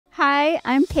Hi,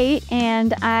 I'm Kate,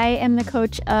 and I am the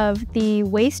coach of the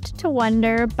Waste to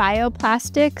Wonder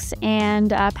Bioplastics and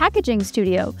Packaging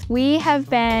Studio. We have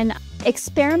been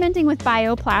experimenting with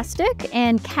bioplastic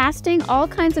and casting all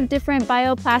kinds of different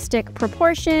bioplastic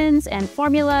proportions and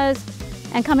formulas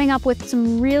and coming up with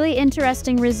some really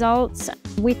interesting results.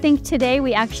 We think today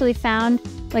we actually found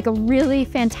like a really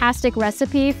fantastic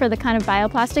recipe for the kind of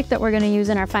bioplastic that we're going to use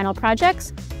in our final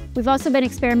projects. We've also been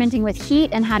experimenting with heat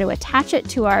and how to attach it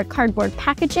to our cardboard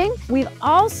packaging. We've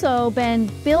also been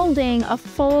building a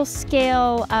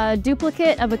full-scale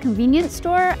duplicate of a convenience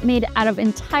store made out of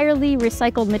entirely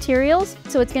recycled materials.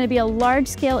 So it's going to be a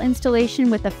large-scale installation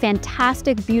with a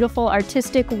fantastic, beautiful,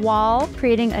 artistic wall,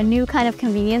 creating a new kind of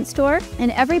convenience store.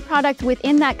 And every product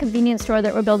within that convenience store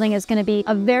that we're building is going to be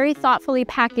a very thoughtfully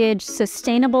packaged,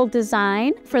 sustainable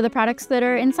design for the products that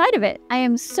are inside of it. I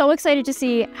am so excited to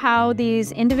see how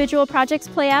these individual projects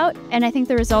play out, and I think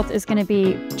the result is going to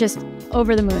be just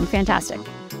over the moon fantastic.